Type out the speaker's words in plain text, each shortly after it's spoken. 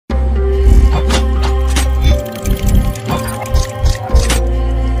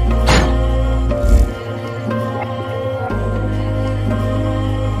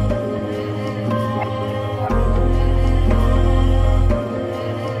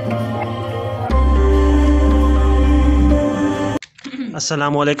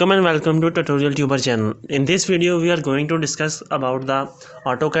Assalamualaikum and welcome to Tutorial Tuber channel. In this video we are going to discuss about the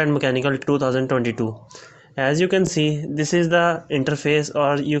AutoCAD Mechanical 2022. As you can see, this is the interface,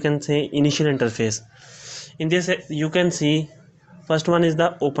 or you can say initial interface. In this you can see first one is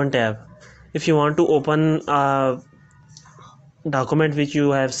the open tab. If you want to open a document which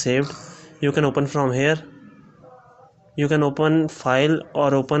you have saved, you can open from here. You can open file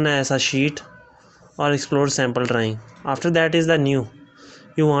or open as a sheet or explore sample drawing. After that is the new.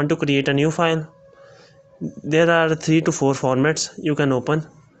 You want to create a new file. There are 3 to 4 formats you can open.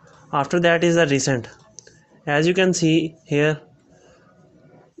 After that is the recent. As you can see here,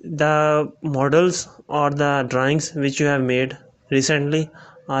 the models or the drawings which you have made recently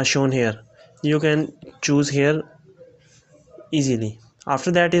are shown here. You can choose here easily.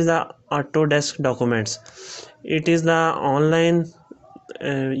 After that is the Autodesk documents. It is the online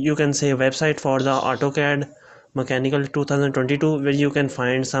you can say website for the AutoCAD Mechanical 2022, where you can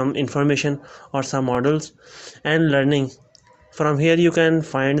find some information or some models and learning. From here you can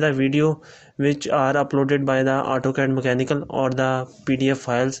find the video which are uploaded by the AutoCAD Mechanical or the PDF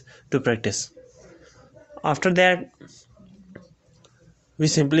files to practice. After that we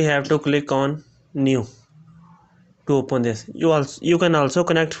simply have to click on new to open this. You can also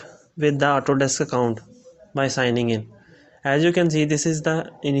connect with the Autodesk account by signing in. As you can see, this is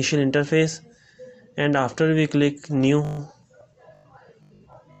the initial interface, and after we click new,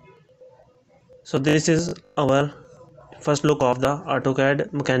 so this is our first look of the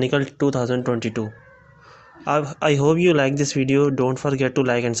AutoCAD Mechanical 2022. I hope you like this video. Don't forget to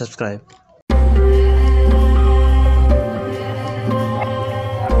like and subscribe.